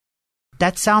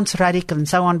that sounds radical and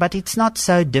so on, but it's not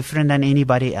so different than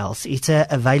anybody else. It's a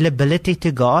availability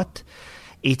to God.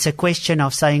 It's a question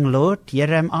of saying, Lord,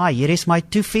 here am I. Here is my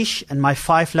 2 fish and my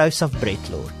 5 loaves of bread,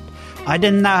 Lord. I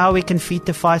don't know how we can feed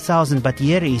the 5,000, but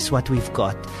here is what we've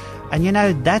got.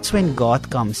 And that's when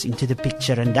God comes into the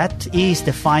picture, and that is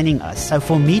defining us. So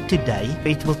for me today,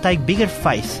 it will take bigger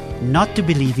faith not to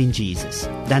believe in Jesus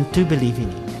than to believe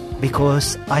in Him,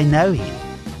 because I know Him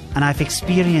and I've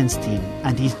experienced Him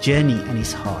and His journey and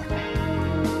His heart.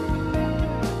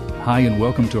 Hi, and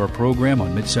welcome to our program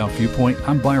on Mid-South Viewpoint.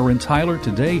 I'm Byron Tyler.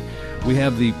 Today, we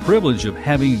have the privilege of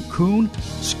having Koen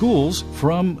Schools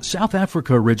from South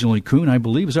Africa originally. Koen, I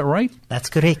believe, is that right? That's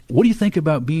correct. What do you think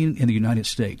about being in the United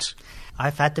States?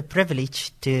 I've had the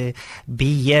privilege to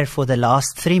be here for the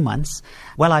last 3 months.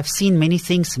 Well, I've seen many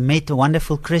things, met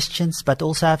wonderful Christians, but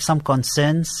also have some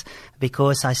concerns,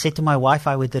 because I said to my wife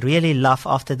I would really love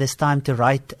after this time to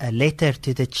write a letter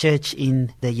to the church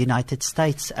in the United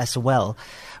States as well,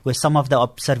 with some of the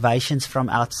observations from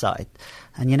outside.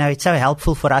 And it's so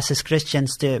helpful for us as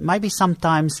Christians to maybe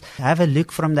sometimes have a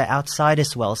look from the outside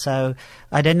as well. So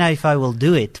I don't know if I will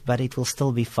do it, but it will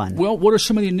still be fun. Well, what are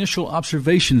some of the initial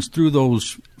observations through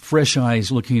those fresh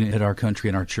eyes looking at our country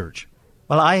and our church?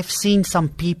 Well, I've seen some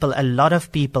people, a lot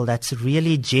of people that's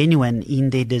really genuine in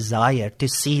their desire to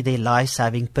see their lives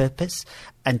having purpose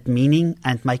and meaning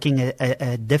and making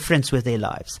a difference with their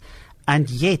lives. And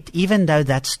yet, even though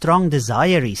that strong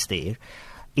desire is there,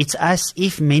 it's as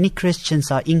if many Christians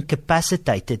are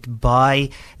incapacitated by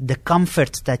the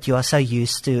comforts that you are so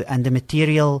used to and the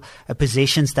material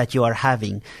possessions that you are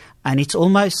having. And it's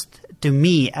almost, to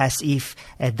me, as if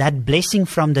that blessing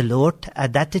from the Lord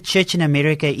that the church in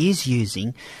America is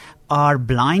using are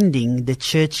blinding the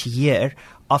church here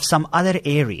of some other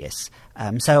areas.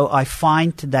 So I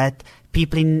find that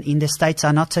people in the States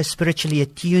are not so spiritually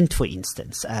attuned, for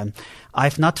instance.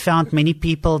 I've not found many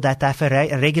people that have a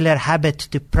regular habit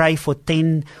to pray for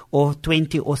 10 or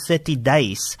 20 or 30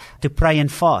 days, to pray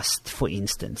and fast, for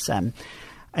instance. And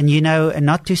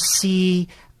not to see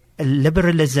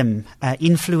liberalism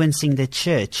influencing the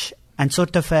church and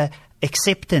sort of a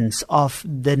acceptance of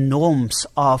the norms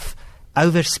of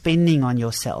overspending on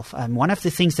yourself. One of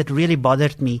the things that really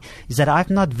bothered me is that I've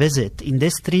not visited in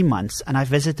this 3 months, and I've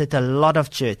visited a lot of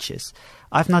churches.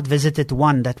 I've not visited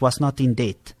one that was not in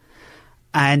debt.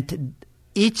 And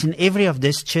each and every of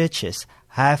these churches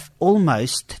have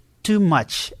almost too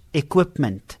much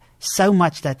equipment, so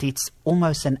much that it's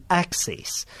almost an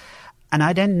excess. And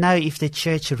I don't know if the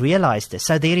church realized this.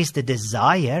 So there is the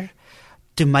desire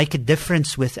to make a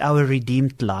difference with our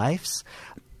redeemed lives,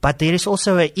 but there is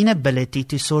also an inability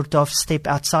to sort of step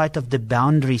outside of the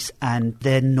boundaries and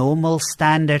the normal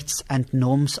standards and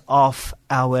norms of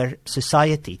our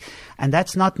society. And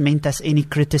that's not meant as any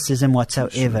criticism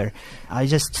whatsoever. Sure. I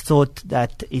just thought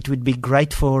that it would be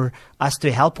great for us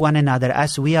to help one another,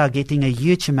 as we are getting a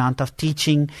huge amount of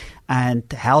teaching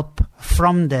and help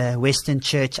from the Western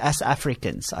Church as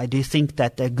Africans. I do think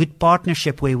that a good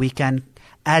partnership where we can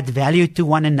add value to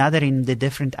one another in the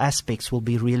different aspects will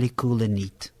be really cool and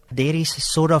neat. There is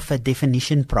sort of a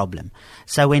definition problem.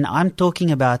 So when I'm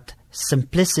talking about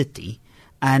simplicity,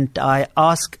 and I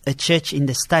ask a church in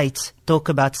the States talk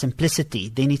about simplicity,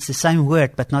 then it's the same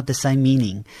word but not the same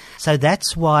meaning. So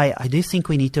that's why I do think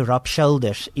we need to rub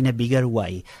shoulders in a bigger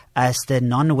way as the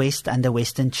non-West and the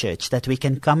Western church, that we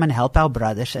can come and help our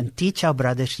brothers and teach our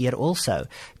brothers here also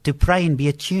to pray and be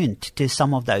attuned to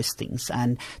some of those things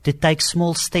and to take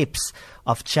small steps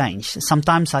of change.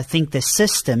 Sometimes I think the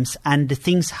systems and the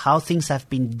things, how things have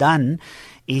been done,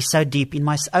 is so deep. In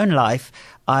my own life,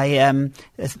 I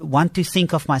want to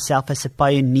think of myself as a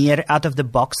pioneer,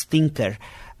 out-of-the-box thinker.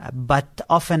 But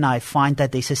often I find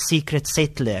that there's a secret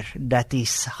settler that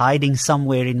is hiding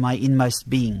somewhere in my inmost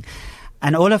being.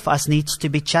 And all of us needs to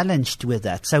be challenged with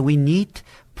that. So we need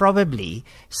probably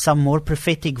some more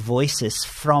prophetic voices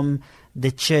from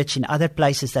the church in other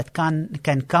places that can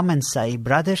come and say,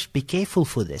 brothers, be careful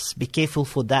for this, be careful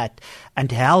for that,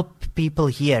 and help people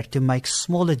here to make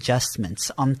small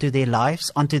adjustments onto their lives,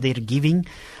 onto their giving,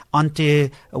 onto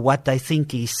what they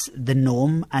think is the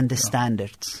norm and the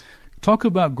standards. Talk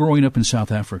about growing up in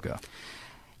South Africa.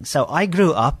 So I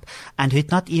grew up and would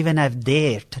not even have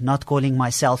dared not calling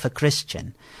myself a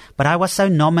Christian. But I was so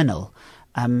nominal.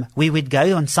 We would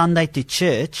go on Sunday to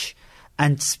church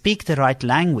and speak the right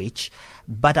language,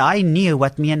 but I knew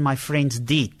what me and my friends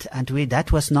did, and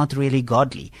that was not really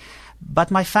godly.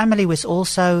 But my family was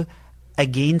also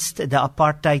against the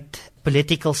apartheid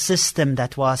political system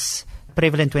that was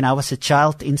prevalent when I was a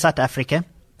child in South Africa.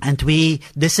 And we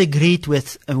disagreed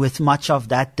with much of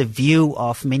that, the view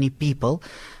of many people.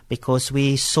 because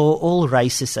we saw all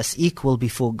races as equal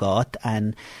before God,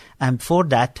 and for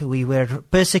that we were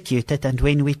persecuted. And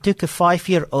when we took a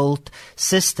 5-year-old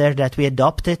sister that we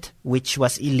adopted, which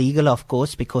was illegal, of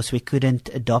course, because we couldn't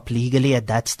adopt legally at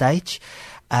that stage,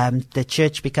 the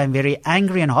church became very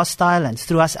angry and hostile and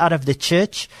threw us out of the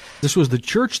church. This was the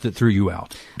church that threw you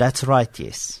out. That's right,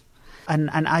 yes. And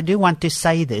I do want to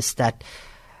say this, that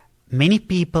many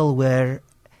people were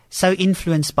so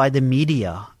influenced by the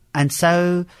media and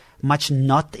so much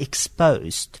not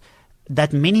exposed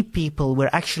that many people were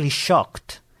actually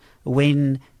shocked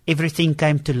when everything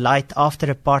came to light after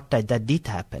apartheid that did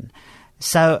happen.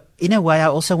 So in a way, I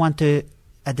also want to,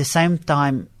 at the same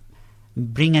time,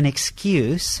 bring an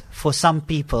excuse for some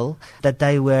people that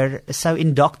they were so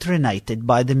indoctrinated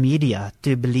by the media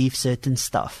to believe certain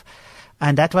stuff.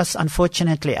 And that was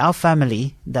unfortunately our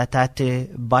family that had to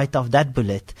bite off that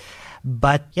bullet.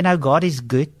 But, God is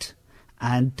good.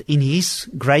 And in His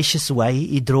gracious way,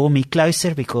 He drew me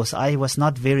closer, because I was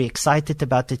not very excited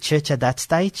about the church at that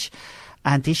stage.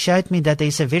 And He showed me that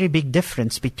there's a very big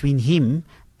difference between Him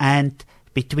and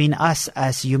between us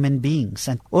as human beings.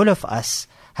 And all of us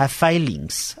have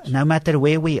failings, no matter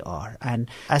where we are. And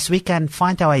as we can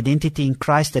find our identity in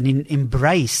Christ and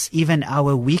embrace even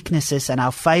our weaknesses and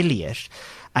our failures,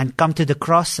 and come to the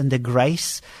cross and the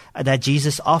grace that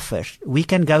Jesus offers, we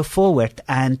can go forward.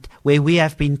 And where we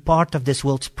have been part of this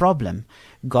world's problem,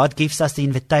 God gives us the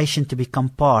invitation to become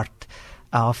part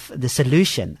of the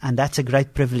solution, and that's a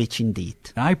great privilege indeed.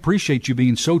 I appreciate you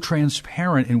being so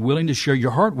transparent and willing to share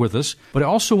your heart with us, but I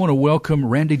also want to welcome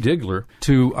Randy Digler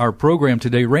to our program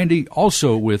today. Randy,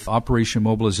 also with Operation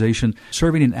Mobilization,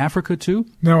 serving in Africa too?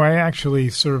 No, I actually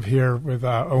serve here with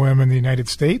OM in the United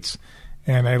States,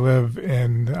 and I live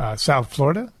in South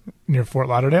Florida, near Fort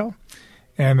Lauderdale.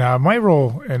 And my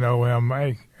role in OM,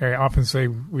 I often say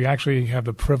we actually have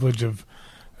the privilege of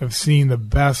seeing the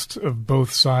best of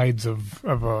both sides of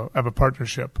a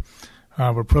partnership.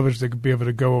 We're privileged to be able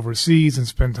to go overseas and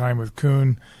spend time with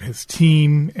Koen, his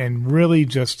team, and really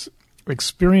just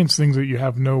experience things that you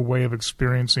have no way of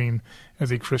experiencing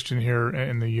as a Christian here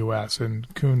in the U.S.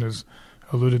 And Koen has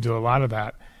alluded to a lot of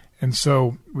that. And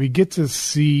so we get to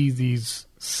see these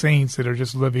saints that are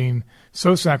just living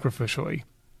so sacrificially.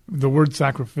 The word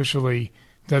sacrificially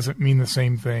doesn't mean the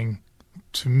same thing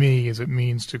to me as it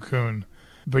means to Koen.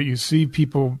 But you see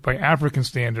people by African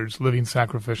standards living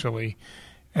sacrificially.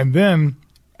 And then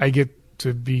I get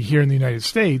to be here in the United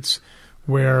States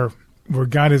where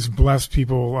God has blessed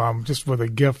people just with a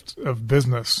gift of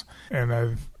business and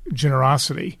of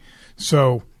generosity.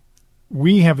 So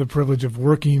we have the privilege of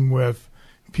working with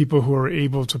people who are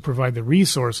able to provide the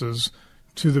resources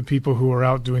to the people who are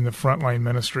out doing the frontline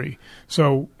ministry.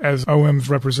 So as OM's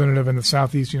representative in the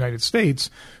Southeast United States,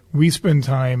 we spend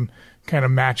time kind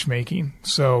of matchmaking.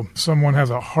 So someone has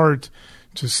a heart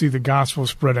to see the gospel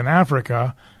spread in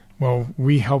Africa, well,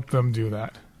 we help them do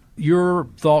that. Your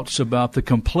thoughts about the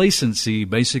complacency,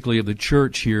 basically, of the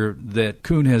church here that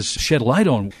Koen has shed light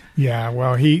on. Yeah,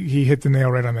 well, he hit the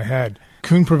nail right on the head.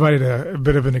 Koen provided a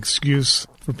bit of an excuse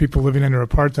for people living under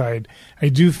apartheid. I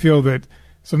do feel that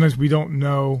sometimes we don't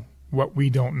know what we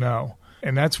don't know.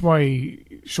 And that's why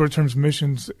short-term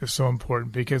missions is so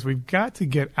important, because we've got to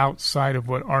get outside of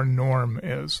what our norm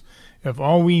is. If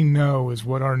all we know is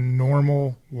what our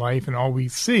normal life and all we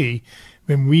see,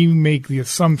 then we make the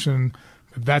assumption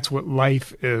that that's what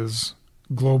life is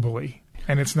globally.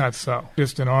 And it's not so,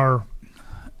 just in our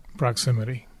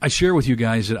proximity. I share with you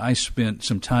guys that I spent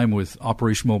some time with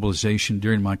Operation Mobilization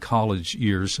during my college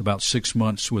years, about 6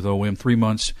 months with OM, 3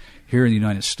 months here in the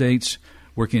United States,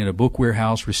 working at a book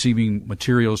warehouse, receiving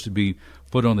materials to be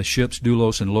put on the ships,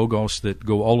 Doulos and Logos, that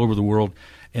go all over the world,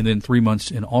 and then 3 months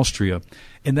in Austria.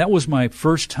 And that was my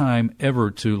first time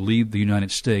ever to leave the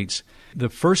United States. The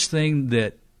first thing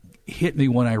that hit me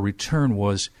when I returned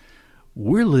was,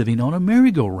 we're living on a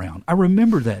merry-go-round. I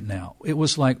remember that now. It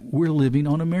was like we're living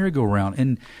on a merry-go-round.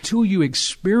 And until you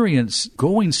experience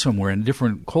going somewhere in a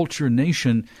different culture,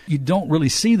 nation, you don't really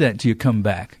see that until you come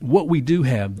back. What we do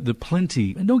have, the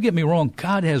plenty, and don't get me wrong,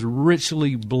 God has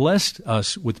richly blessed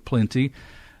us with plenty,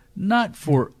 not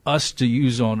for us to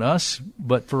use on us,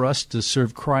 but for us to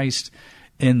serve Christ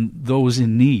and those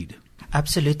in need.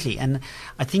 Absolutely. And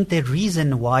I think the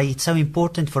reason why it's so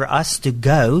important for us to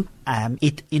go,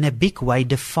 it in a big way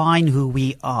define who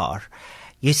we are.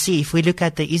 You see, if we look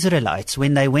at the Israelites,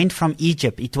 when they went from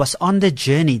Egypt, it was on the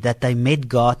journey that they met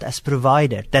God as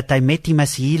provider, that they met Him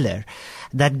as healer,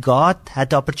 that God had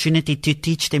the opportunity to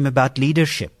teach them about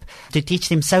leadership, to teach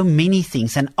them so many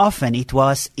things. And often it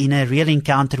was in a real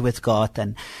encounter with God.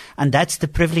 And that's the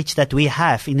privilege that we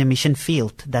have in the mission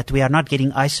field, that we are not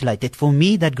getting isolated. For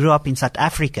me, that grew up in South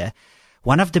Africa,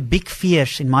 one of the big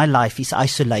fears in my life is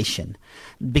isolation.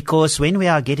 Because when we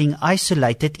are getting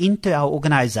isolated into our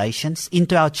organizations,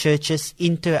 into our churches,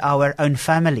 into our own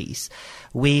families,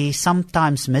 we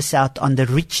sometimes miss out on the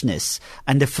richness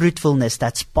and the fruitfulness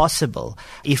that's possible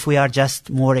if we are just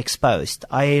more exposed.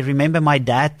 I remember my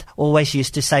dad always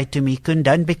used to say to me, "Koen,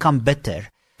 don't become bitter.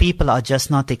 People are just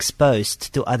not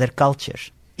exposed to other cultures."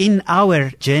 In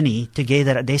our journey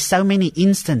together, there's so many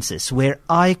instances where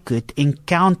I could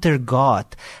encounter God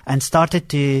and started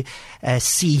to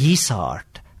see His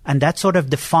heart. And that sort of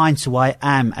defines who I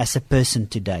am as a person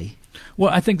today.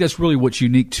 Well, I think that's really what's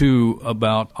unique, too,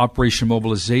 about Operation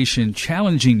Mobilization,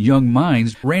 challenging young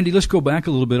minds. Randy, let's go back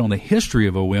a little bit on the history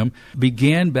of OM.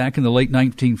 Began back in the late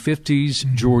 1950s.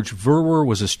 George Verwer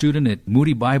was a student at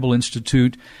Moody Bible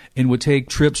Institute and would take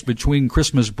trips between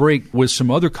Christmas break with some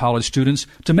other college students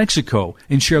to Mexico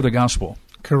and share the gospel.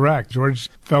 Correct. George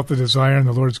felt the desire and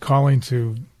the Lord's calling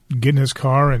to get in his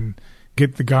car and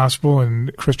get the gospel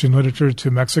and Christian literature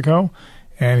to Mexico.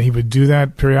 And he would do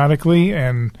that periodically,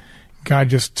 and God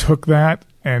just took that,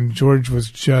 and George was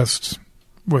just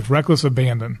with reckless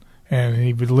abandon, and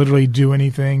he would literally do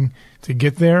anything to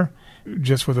get there,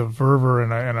 just with a fervor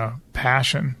and a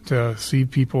passion to see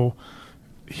people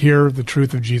hear the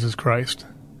truth of Jesus Christ.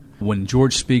 When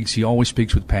George speaks, he always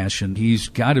speaks with passion. He's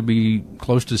got to be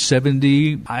close to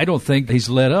 70. I don't think he's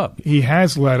let up. He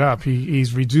has let up.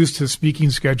 He's reduced his speaking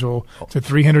schedule to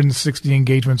 360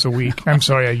 engagements a week. I'm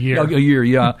sorry, a year. A year,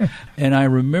 yeah. And I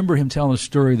remember him telling a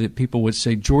story that people would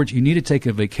say, "George, you need to take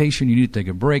a vacation. You need to take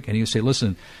a break." And he would say,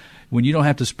 "Listen, when you don't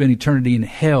have to spend eternity in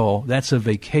hell, that's a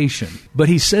vacation." But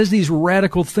he says these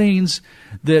radical things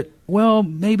that, well,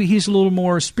 maybe he's a little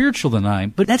more spiritual than I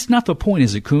am. But that's not the point,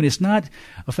 is it, Koen? It's not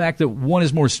a fact that one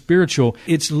is more spiritual.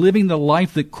 It's living the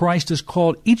life that Christ has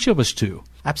called each of us to.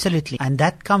 Absolutely. And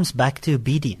that comes back to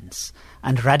obedience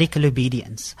and radical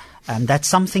obedience. That's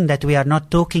something that we are not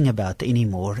talking about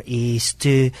anymore, is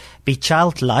to be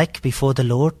childlike before the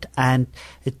Lord and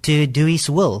to do His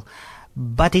will.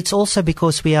 But it's also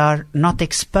because we are not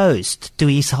exposed to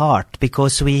His heart,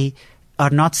 because we are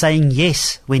not saying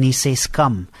yes when He says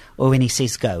come or when He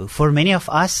says go. For many of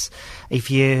us, if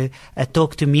you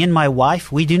talk to me and my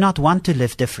wife, we do not want to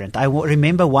live different. I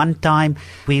remember one time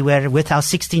we were with our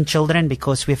 16 children,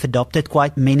 because we've adopted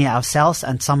quite many ourselves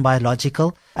and some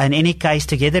biological. In any case,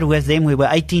 together with them, we were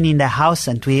 18 in the house,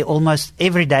 and we almost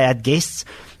every day had guests.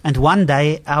 And one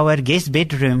day, our guest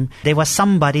bedroom, there was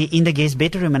somebody in the guest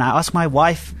bedroom, and I asked my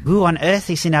wife, "Who on earth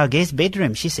is in our guest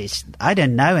bedroom?" She says, "I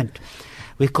don't know." And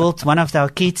we called one of our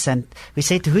kids, and we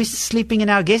said, "Who's sleeping in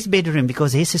our guest bedroom?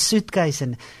 Because here's a suitcase."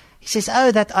 And he says,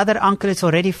 "Oh, that other uncle is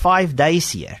already 5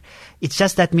 days here. It's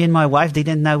just that me and my wife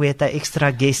didn't know we had an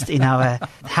extra guest in our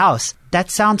house." That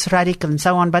sounds radical and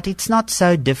so on, but it's not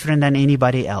so different than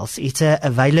anybody else. It's a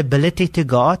availability to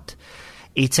God.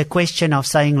 It's a question of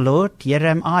saying, "Lord, here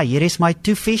am I. Here is my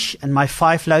 2 fish and my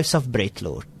 5 loaves of bread,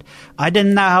 Lord. I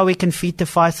don't know how we can feed the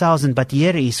 5,000, but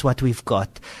here is what we've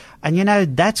got."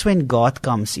 And that's when God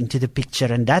comes into the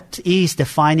picture, and that is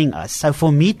defining us. So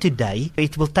for me today,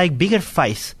 it will take bigger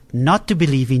faith not to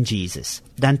believe in Jesus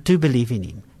than to believe in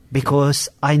Him, because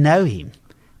I know Him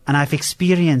and I've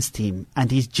experienced Him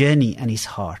and His journey and His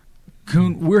heart.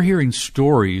 Koen, we're hearing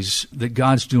stories that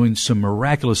God's doing some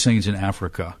miraculous things in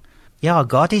Africa. Yeah,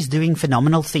 God is doing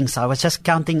phenomenal things. I was just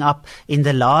counting up in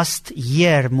the last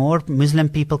year, more Muslim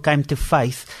people came to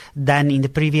faith than in the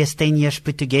previous 10 years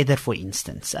put together, for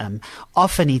instance.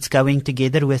 Often it's going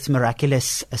together with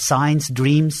miraculous signs,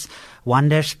 dreams,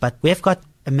 wonders. But we've got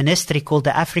a ministry called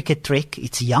the Africa Trek.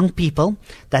 It's young people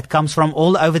that comes from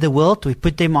all over the world. We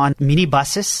put them on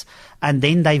minibuses, and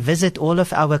then they visit all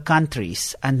of our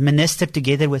countries and minister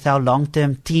together with our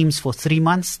long-term teams for 3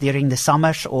 months during the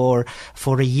summers or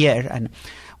for a year. And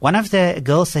one of the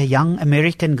girls, a young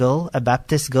American girl, a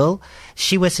Baptist girl,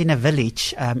 she was in a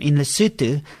village in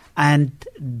Lesotho, and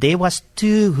there was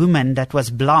 2 women that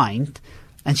was blind,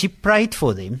 and she prayed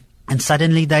for them. And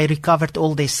suddenly they recovered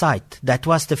all their sight. That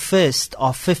was the first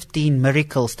of 15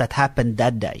 miracles that happened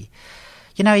that day.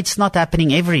 It's not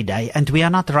happening every day, and we are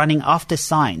not running after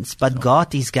signs, but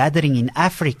God is gathering in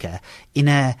Africa in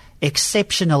an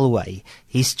exceptional way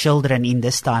His children in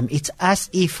this time. It's as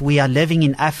if we are living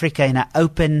in Africa in an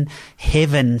open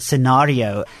heaven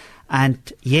scenario. And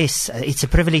yes, it's a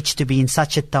privilege to be in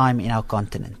such a time in our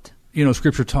continent. You know,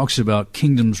 Scripture talks about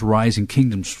kingdoms rise and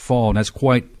kingdoms fall, and that's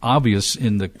quite obvious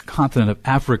in the continent of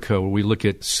Africa, where we look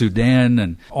at Sudan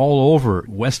and all over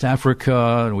West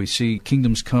Africa, and we see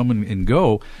kingdoms come and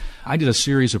go. I did a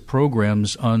series of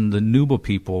programs on the Nuba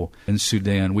people in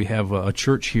Sudan. We have a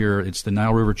church here. It's the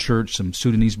Nile River Church. Some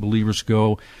Sudanese believers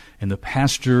go, and the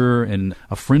pastor and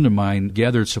a friend of mine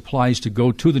gathered supplies to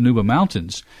go to the Nuba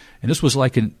Mountains. And this was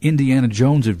like an Indiana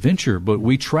Jones adventure, but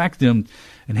we tracked them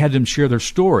and had them share their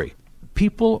story.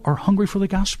 People are hungry for the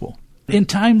gospel in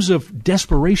times of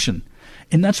desperation.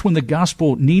 And that's when the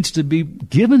gospel needs to be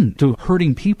given to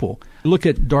hurting people. You look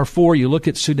at Darfur, you look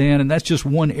at Sudan, and that's just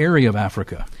one area of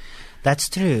Africa. That's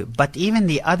true. But even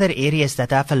the other areas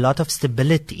that have a lot of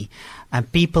stability and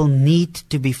people need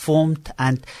to be formed.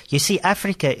 And you see,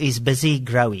 Africa is busy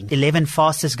growing. 11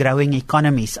 fastest growing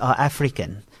economies are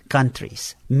African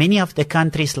countries. Many of the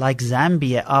countries like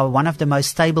Zambia are one of the most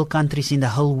stable countries in the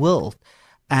whole world.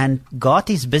 And God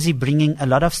is busy bringing a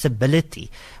lot of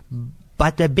stability.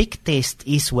 But the big test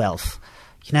is wealth.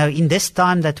 You know, in this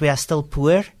time that we are still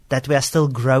poor, that we are still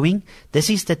growing, this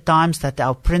is the times that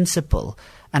our principle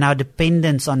and our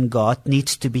dependence on God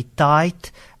needs to be tied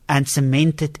and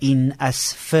cemented in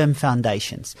as firm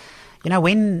foundations. You know,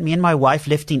 when me and my wife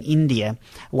lived in India,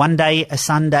 one day, a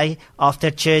Sunday,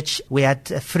 after church, we had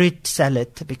a fruit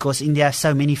salad because India has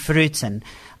so many fruits, and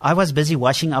I was busy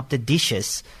washing up the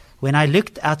dishes when I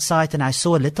looked outside and I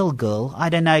saw a little girl. I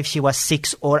don't know if she was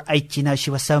 6 or 8, you know, she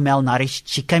was so malnourished.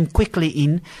 She came quickly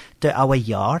in to our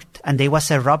yard and there was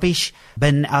a rubbish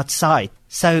bin outside.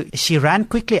 So she ran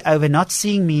quickly over, not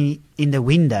seeing me in the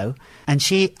window, and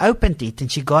she opened it and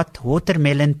she got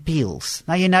watermelon peels.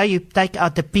 Now, you know, you take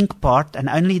out the pink part and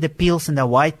only the peels and the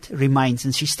white remains.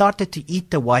 And she started to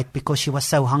eat the white because she was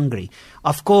so hungry.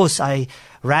 Of course, I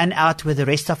ran out with the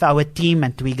rest of our team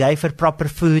and we gave her proper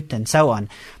food and so on.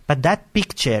 But that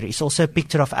picture is also a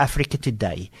picture of Africa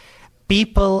today.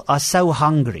 People are so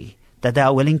hungry that they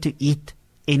are willing to eat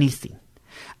anything.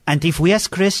 And if we as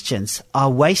Christians are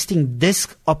wasting this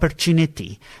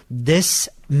opportunity, this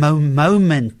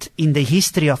moment in the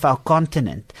history of our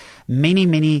continent,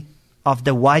 many of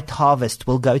the white harvest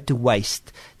will go to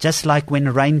waste, just like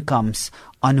when rain comes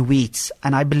on weeds.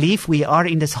 And I believe we are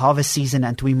in this harvest season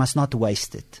and we must not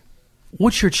waste it.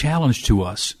 What's your challenge to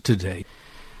us today?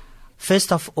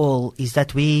 First of all is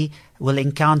that we will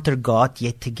encounter God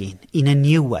yet again in a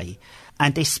new way.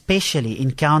 And especially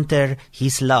encounter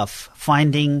His love,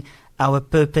 finding our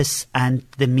purpose and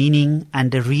the meaning and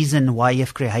the reason why He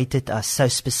has created us so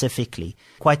specifically.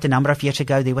 Quite a number of years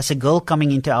ago, there was a girl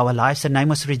coming into our lives. Her name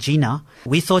was Regina.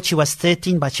 We thought she was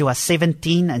 13, but she was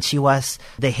 17, and she was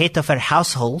the head of her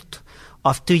household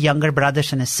of 2 younger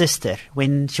brothers and a sister.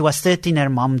 When she was 13, her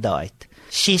mom died.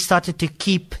 She started to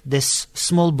keep this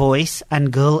small boys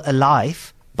and girl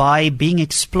alive by being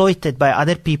exploited by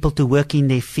other people to work in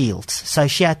their fields. So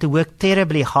she had to work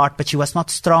terribly hard, but she was not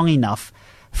strong enough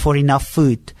for enough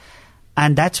food.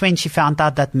 And that's when she found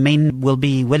out that men will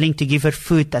be willing to give her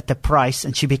food at the price,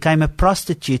 and she became a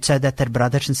prostitute so that her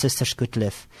brothers and sisters could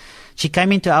live. She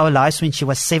came into our lives when she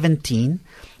was 17,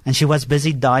 and she was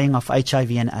busy dying of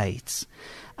HIV and AIDS.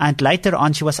 And later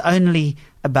on, she was only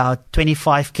about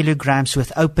 25 kilograms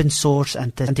with open sores,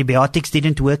 and the antibiotics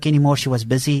didn't work anymore. She was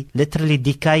busy literally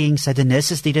decaying, so the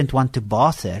nurses didn't want to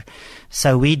bath her.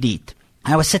 So we did.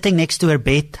 I was sitting next to her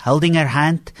bed, holding her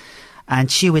hand,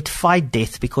 and she would fight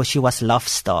death because she was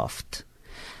love-starved.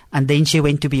 And then she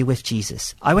went to be with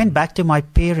Jesus. I went back to my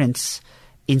parents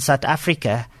in South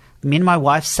Africa. Me and my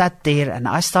wife sat there, and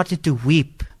I started to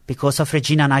weep because of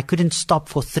Regina, and I couldn't stop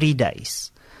for 3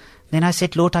 days. Then I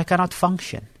said, Lord, I cannot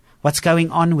function. What's going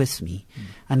on with me?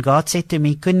 And God said to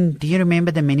me, do you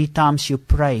remember the many times you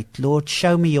prayed, Lord,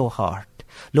 show me your heart.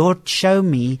 Lord, show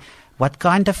me what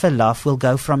kind of a love will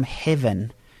go from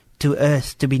heaven to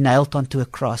earth to be nailed onto a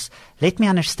cross. Let me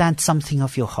understand something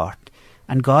of your heart.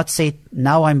 And God said,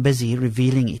 now I'm busy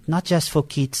revealing it, not just for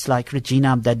kids like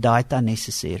Regina that died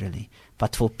unnecessarily,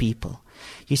 but for people.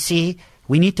 You see,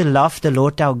 we need to love the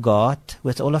Lord our God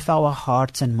with all of our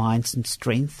hearts and minds and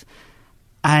strength.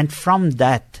 And from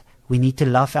that, we need to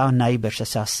love our neighbors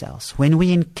as ourselves. When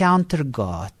we encounter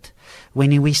God,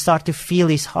 when we start to feel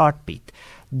His heartbeat,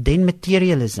 then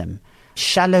materialism,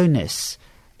 shallowness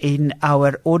in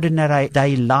our ordinary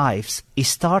day lives is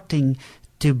starting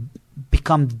to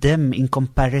become dim in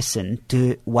comparison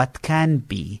to what can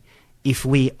be if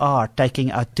we are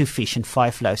taking our 2 fish and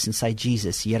 5 loaves and say,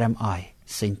 Jesus, here am I,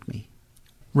 send me.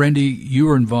 Randy, you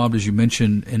were involved, as you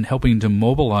mentioned, in helping to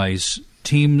mobilize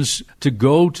teams to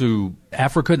go to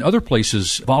Africa and other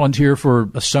places, volunteer for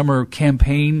a summer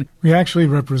campaign? We actually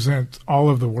represent all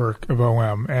of the work of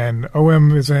OM, and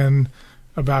OM is in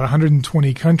about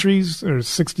 120 countries. There's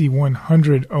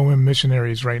 6,100 OM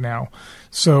missionaries right now.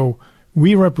 So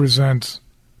we represent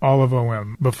all of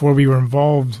OM. Before we were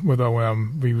involved with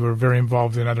OM, we were very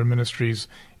involved in other ministries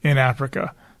in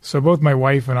Africa. So both my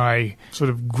wife and I sort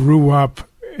of grew up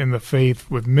in the faith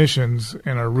with missions,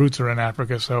 and our roots are in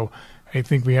Africa. So I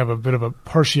think we have a bit of a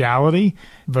partiality,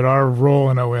 but our role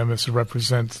in OM is to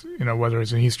represent, whether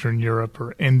it's in Eastern Europe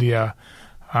or India,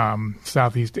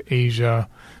 Southeast Asia.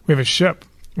 We have a ship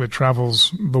that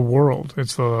travels the world.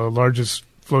 It's the largest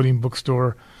floating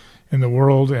bookstore in the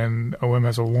world, and OM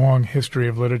has a long history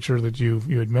of literature that you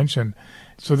had mentioned.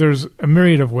 So there's a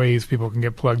myriad of ways people can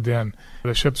get plugged in.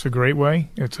 The ship's a great way.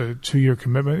 It's a 2-year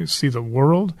commitment to see the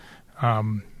world.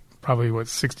 Probably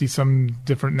 60-some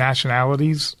different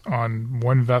nationalities on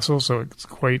one vessel, so it's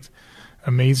quite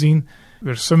amazing.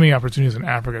 There's so many opportunities in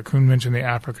Africa. Kuhn mentioned the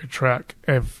Africa Trek.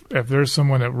 If there's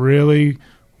someone that really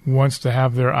wants to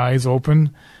have their eyes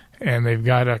open and they've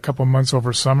got a couple months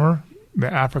over summer,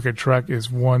 the Africa Trek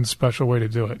is one special way to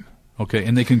do it. Okay,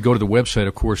 and they can go to the website,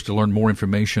 of course, to learn more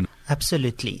information.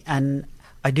 Absolutely. And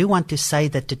I do want to say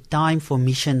that the time for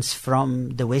missions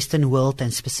from the Western world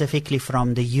and specifically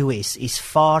from the US is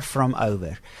far from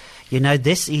over.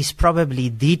 This is probably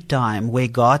the time where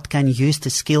God can use the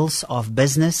skills of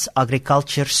business,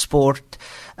 agriculture, sport,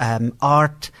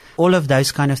 art, all of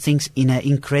those kind of things in an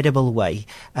incredible way.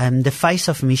 The face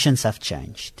of missions have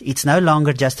changed. It's no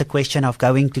longer just a question of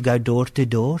go door to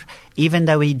door, even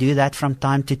though we do that from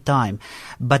time to time.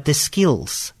 But the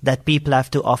skills that people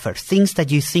have to offer, things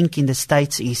that you think in the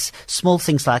States is small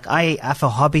things like I have a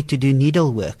hobby to do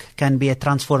needlework, can be a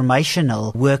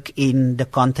transformational work in the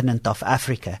continent of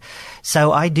Africa.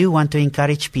 So I do want to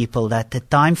encourage people that the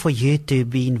time for you to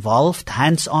be involved,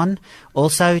 hands-on,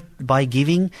 also by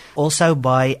giving, also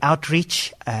by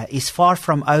outreach, is far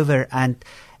from over. And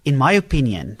in my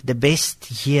opinion, the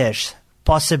best years,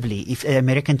 possibly, if the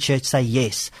American church say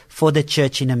yes, for the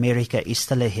church in America is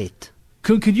still ahead.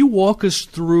 Could you walk us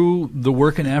through the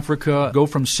work in Africa, go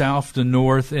from south to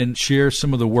north, and share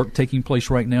some of the work taking place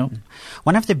right now?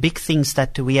 One of the big things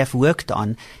that we have worked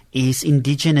on is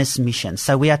indigenous missions.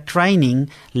 So we are training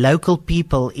local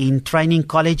people in training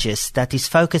colleges that is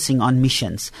focusing on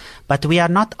missions. But we are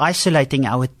not isolating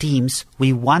our teams.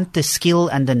 We want the skill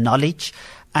and the knowledge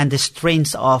and the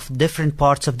strengths of different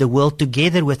parts of the world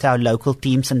together with our local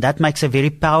teams, and that makes a very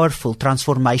powerful,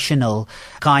 transformational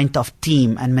kind of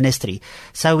team and ministry.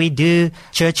 So we do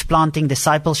church planting,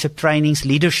 discipleship trainings,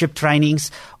 leadership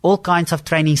trainings, all kinds of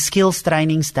training, skills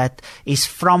trainings that is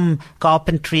from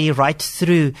carpentry right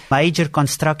through major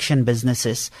construction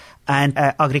businesses, and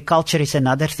agriculture is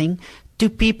another thing. To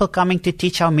people coming to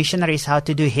teach our missionaries how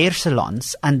to do hair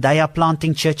salons, and they are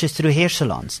planting churches through hair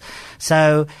salons.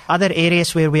 So other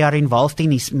areas where we are involved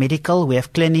in is medical. We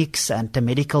have clinics and a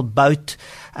medical boat.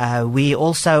 We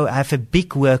also have a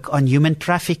big work on human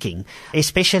trafficking,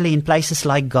 especially in places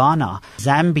like Ghana,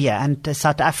 Zambia, and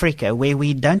South Africa, where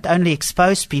we don't only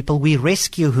expose people, we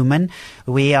rescue women.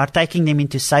 We are taking them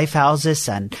into safe houses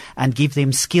and give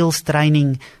them skills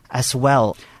training as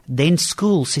well. Then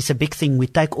schools is a big thing. We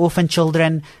take orphan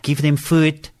children, give them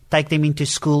food, take them into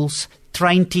schools,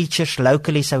 train teachers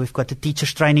locally. So we've got a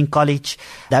teachers training college.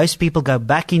 Those people go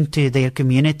back into their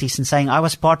communities and saying, I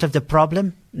was part of the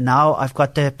problem. Now I've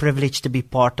got the privilege to be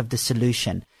part of the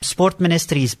solution. Sport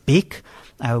ministry is big.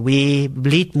 We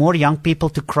lead more young people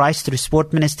to Christ through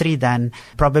sport ministry than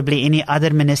probably any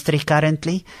other ministry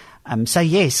currently. So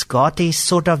yes, God is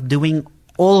sort of doing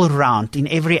all around in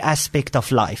every aspect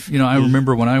of life. I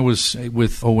remember when I was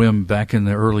with OM back in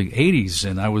the early 80s,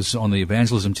 and I was on the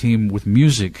evangelism team with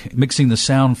music, mixing the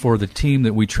sound for the team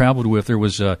that we traveled with. There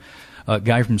was a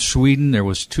guy from Sweden, there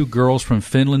was 2 girls from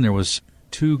Finland, there was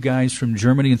 2 guys from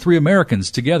Germany, and 3 Americans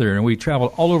together, and we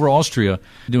traveled all over Austria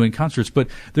doing concerts. But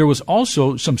there was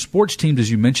also some sports teams,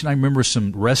 as you mentioned. I remember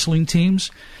some wrestling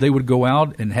teams. They would go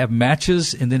out and have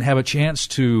matches and then have a chance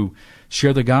to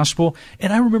share the gospel.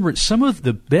 And I remember some of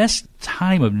the best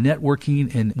time of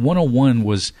networking and one-on-one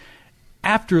was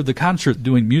after the concert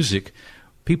doing music.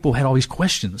 People had all these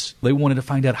questions. They wanted to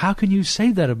find out, how can you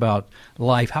say that about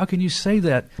life? How can you say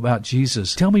that about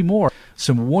Jesus? Tell me more.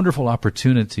 Some wonderful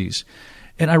opportunities.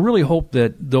 And I really hope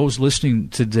that those listening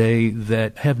today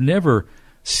that have never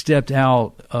stepped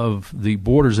out of the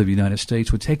borders of the United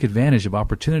States would take advantage of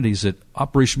opportunities that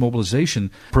Operation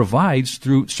Mobilization provides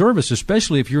through service,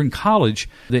 especially if you're in college,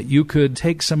 that you could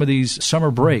take some of these summer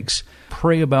breaks,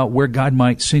 pray about where God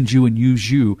might send you and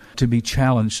use you to be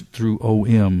challenged through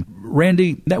OM.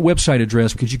 Randy, that website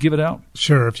address, could you give it out?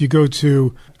 Sure. If you go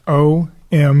to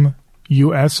omusa.org,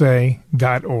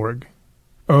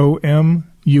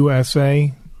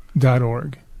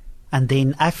 omusa.org. And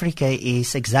then Africa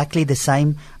is exactly the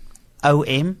same,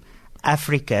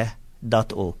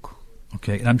 omafrica.org.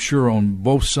 Okay, and I'm sure on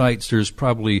both sites there's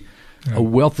probably a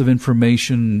wealth of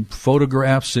information,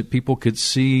 photographs that people could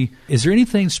see. Is there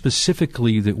anything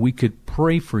specifically that we could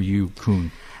pray for you,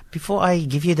 Koen? Before I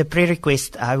give you the prayer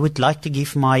request, I would like to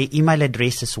give my email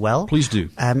address as well. Please do.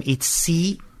 It's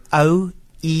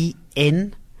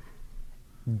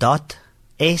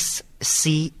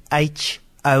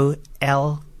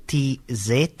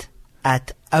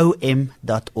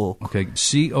Okay,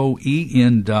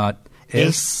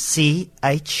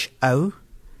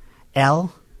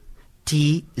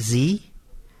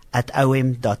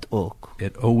 COEN.SCHOLTZ@om.org.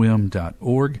 At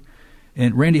om.org.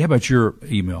 And Randy, how about your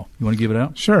email? You want to give it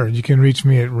out? Sure. You can reach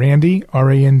me at Randy,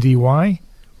 RANDY,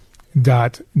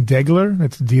 .Degler,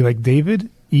 that's D like David,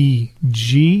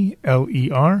 EGLER,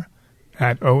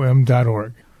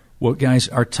 @om.org. Well, guys,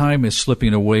 our time is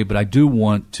slipping away, but I do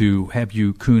want to have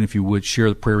you, Koen, if you would, share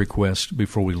the prayer request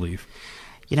before we leave.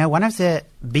 You know, one of the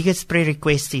biggest prayer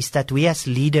requests is that we as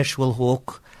leaders will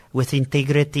walk with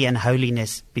integrity and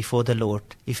holiness before the Lord.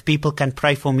 If people can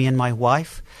pray for me and my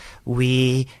wife,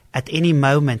 we at any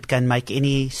moment can make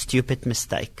any stupid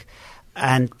mistake.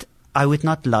 And I would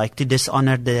not like to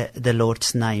dishonor the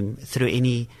Lord's name through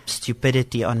any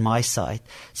stupidity on my side.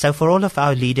 So for all of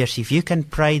our leaders, if you can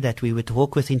pray that we would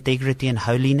walk with integrity and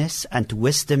holiness and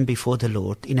wisdom before the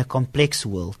Lord in a complex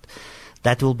world,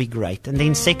 that will be great. And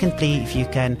then secondly, if you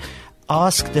can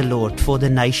ask the Lord for the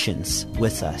nations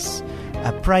with us.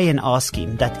 Pray and ask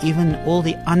Him that even all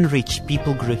the unreached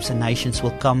people groups and nations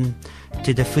will come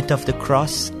to the foot of the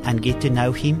cross and get to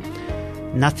know Him.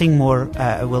 Nothing more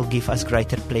will give us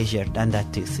greater pleasure than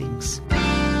that two things.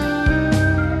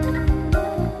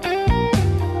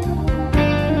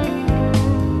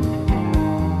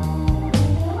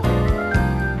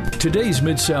 Today's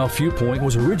Mid-South Viewpoint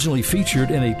was originally featured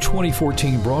in a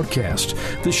 2014 broadcast.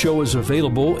 The show is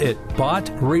available at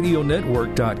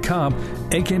botradionetwork.com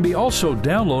and can be also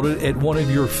downloaded at one of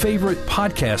your favorite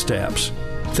podcast apps.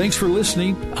 Thanks for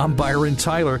listening. I'm Byron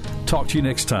Tyler. Talk to you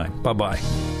next time. Bye-bye.